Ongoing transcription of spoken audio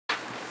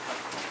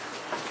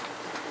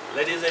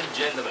Ladies and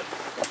gentlemen,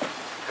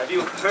 have you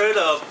heard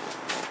of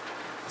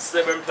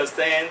 7%,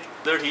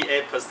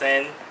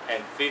 38%,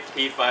 and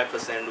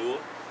 55% rule?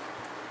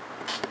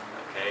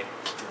 Okay.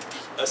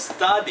 A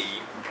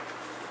study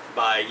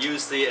by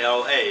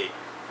UCLA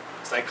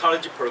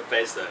psychology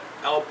professor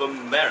Albert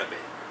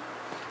Merriman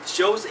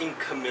shows in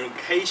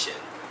communication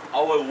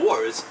our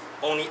words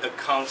only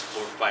account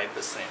for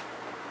 5%.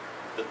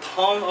 The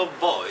tone of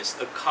voice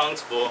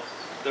accounts for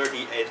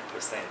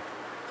 38%.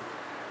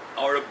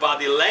 Our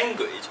body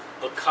language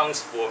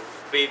accounts for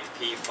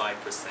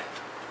 55%.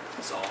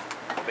 So,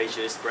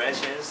 facial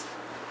expressions,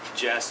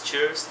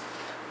 gestures,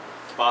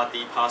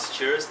 body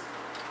postures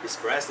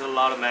express a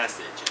lot of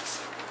messages.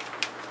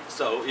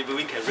 So, if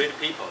we can read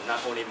people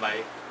not only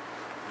by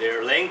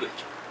their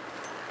language,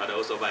 but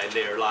also by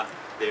their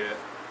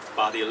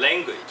body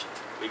language,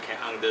 we can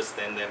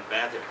understand them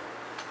better.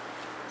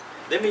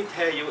 Let me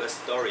tell you a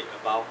story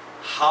about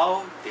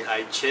how did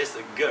I chase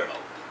a girl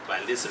by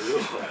this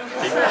rule.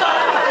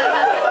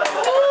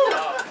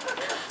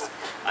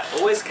 I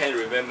always can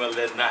remember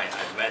that night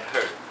I met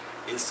her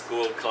in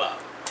school club.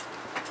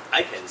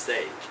 I can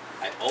say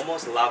I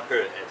almost loved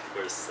her at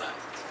first sight.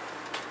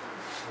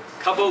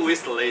 A couple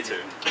weeks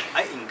later,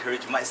 I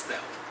encouraged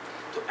myself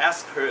to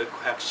ask her a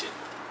question.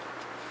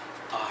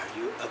 Are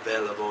you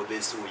available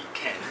this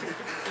weekend?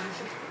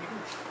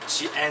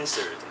 She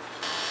answered,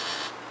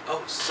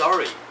 oh,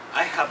 sorry,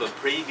 I have a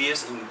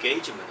previous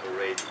engagement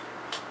already.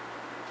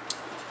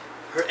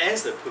 Her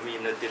answer put me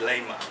in a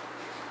dilemma.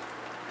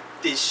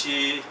 Did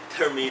she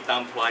turn me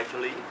down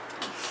politely?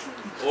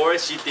 Or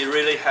she did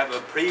really have a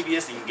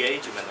previous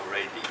engagement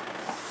already?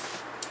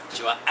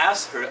 Should I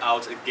ask her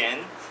out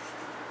again?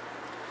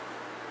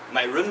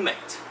 My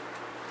roommate,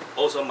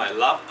 also my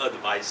love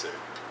advisor,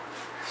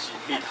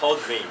 he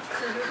told me,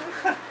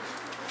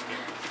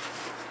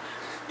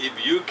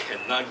 if you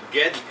cannot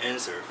get the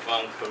answer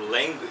from her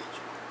language,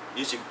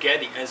 you should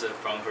get the answer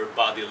from her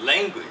body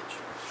language.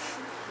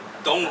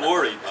 Don't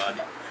worry,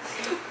 buddy.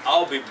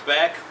 I'll be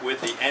back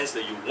with the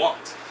answer you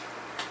want.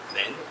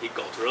 Then he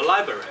go to the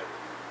library.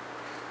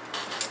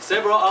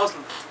 Several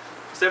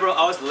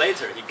hours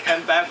later, he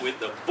came back with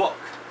a book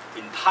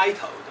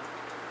entitled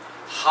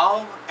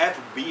How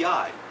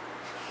FBI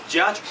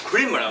Judge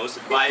Criminals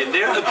by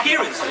Their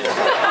Appearances.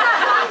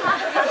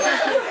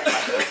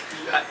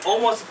 I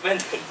almost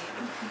fainted.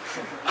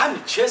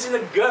 I'm chasing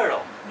a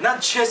girl,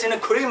 not chasing a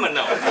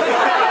criminal.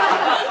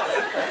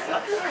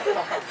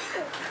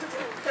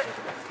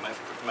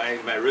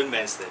 My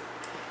roommate said,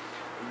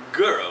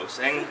 girls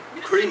and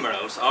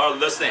criminals are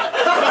the same.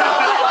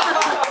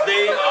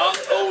 They are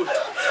all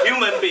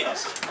human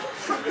beings.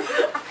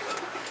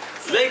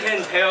 They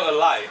can tell a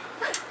lie,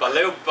 but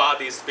their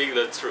bodies speak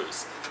the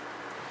truth.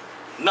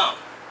 Now,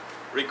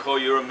 recall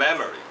your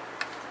memory.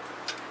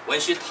 When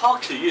she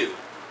talked to you,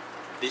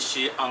 did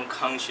she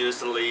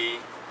unconsciously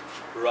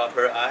rub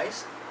her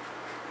eyes,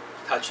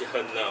 touch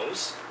her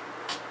nose,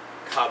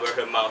 cover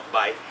her mouth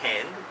by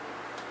hand,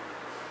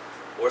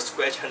 or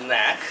scratch her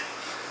neck,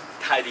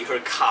 tidy her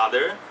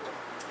collar?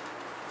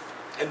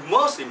 And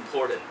most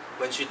important,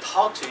 when she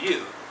talked to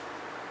you,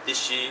 did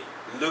she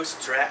look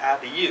straight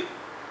at you,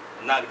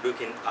 not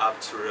looking up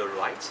to the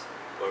right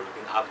or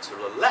looking up to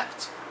the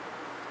left?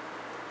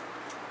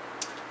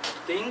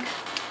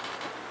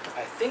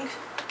 I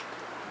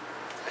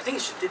think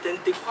she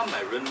didn't do what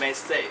my roommate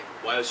said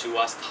while she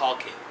was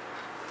talking.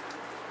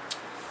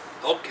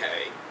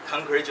 Okay,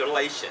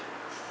 congratulations.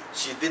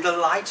 She didn't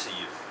lie to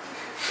you.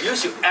 You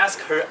should ask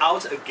her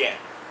out again.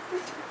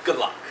 Good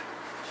luck.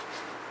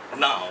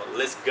 Now,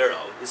 this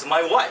girl is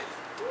my wife.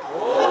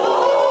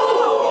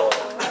 Oh.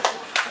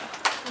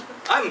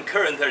 I'm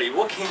currently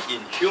working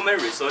in Human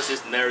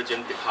Resources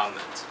Management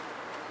Department.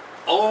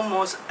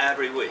 Almost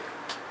every week,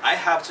 I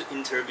have to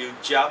interview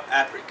job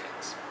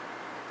applicants.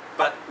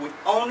 But we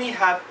only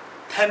have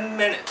 10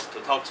 minutes to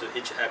talk to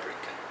each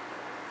applicant.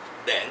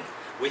 Then,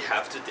 we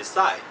have to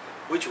decide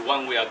which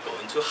one we are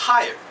going to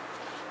hire.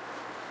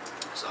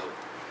 So,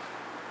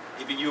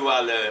 if you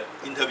are the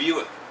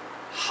interviewer,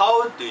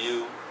 how do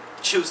you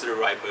choose the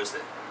right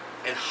person?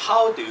 And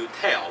how do you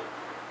tell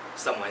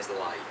someone is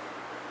lying?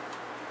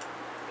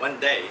 One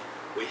day,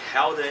 we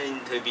held an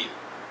interview.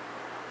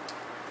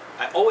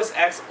 I always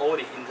ask all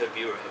the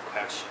interviewers a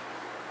question.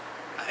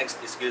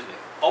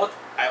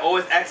 I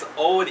always ask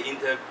all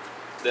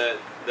the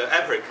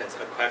applicants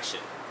a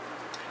question.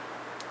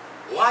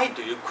 Why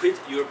do you quit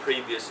your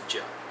previous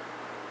job?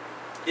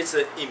 It's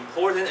an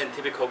important and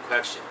typical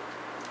question.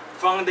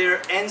 From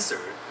their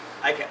answer,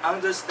 I can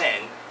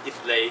understand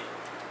if they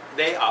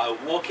are a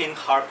working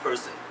hard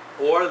person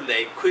or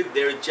they quit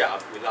their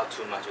job without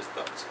too much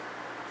thought.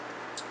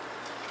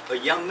 A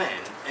young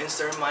man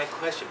answered my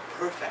question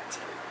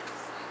perfectly,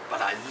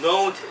 but I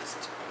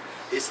noticed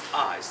his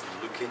eyes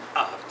looking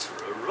up to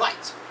the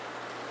right.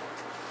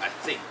 I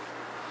think,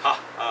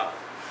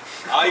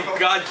 I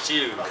got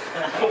you.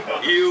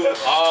 You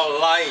are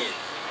lying.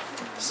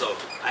 So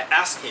I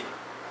asked him,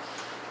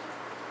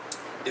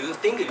 do you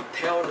think you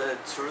tell the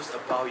truth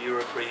about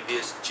your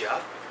previous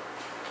job?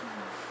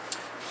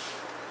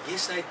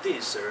 Yes, I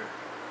did, sir.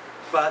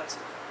 But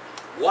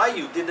why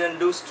you didn't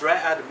look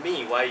straight at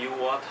me while you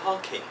were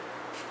talking?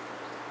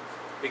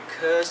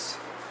 Because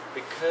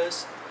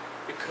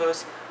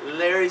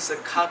there is a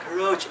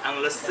cockroach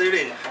on the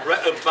ceiling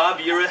right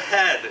above your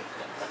head.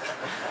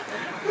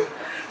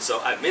 So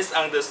I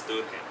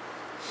misunderstood him.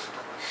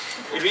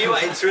 If you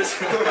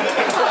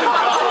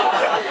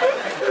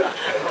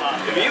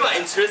are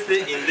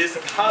interested in this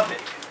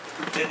topic,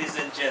 ladies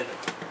and gentlemen,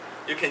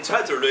 you can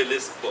try to read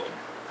this book.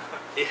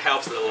 It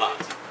helps a lot.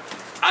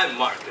 I'm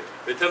Mark.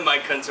 Return my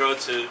control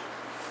to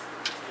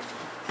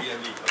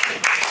TME.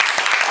 Okay.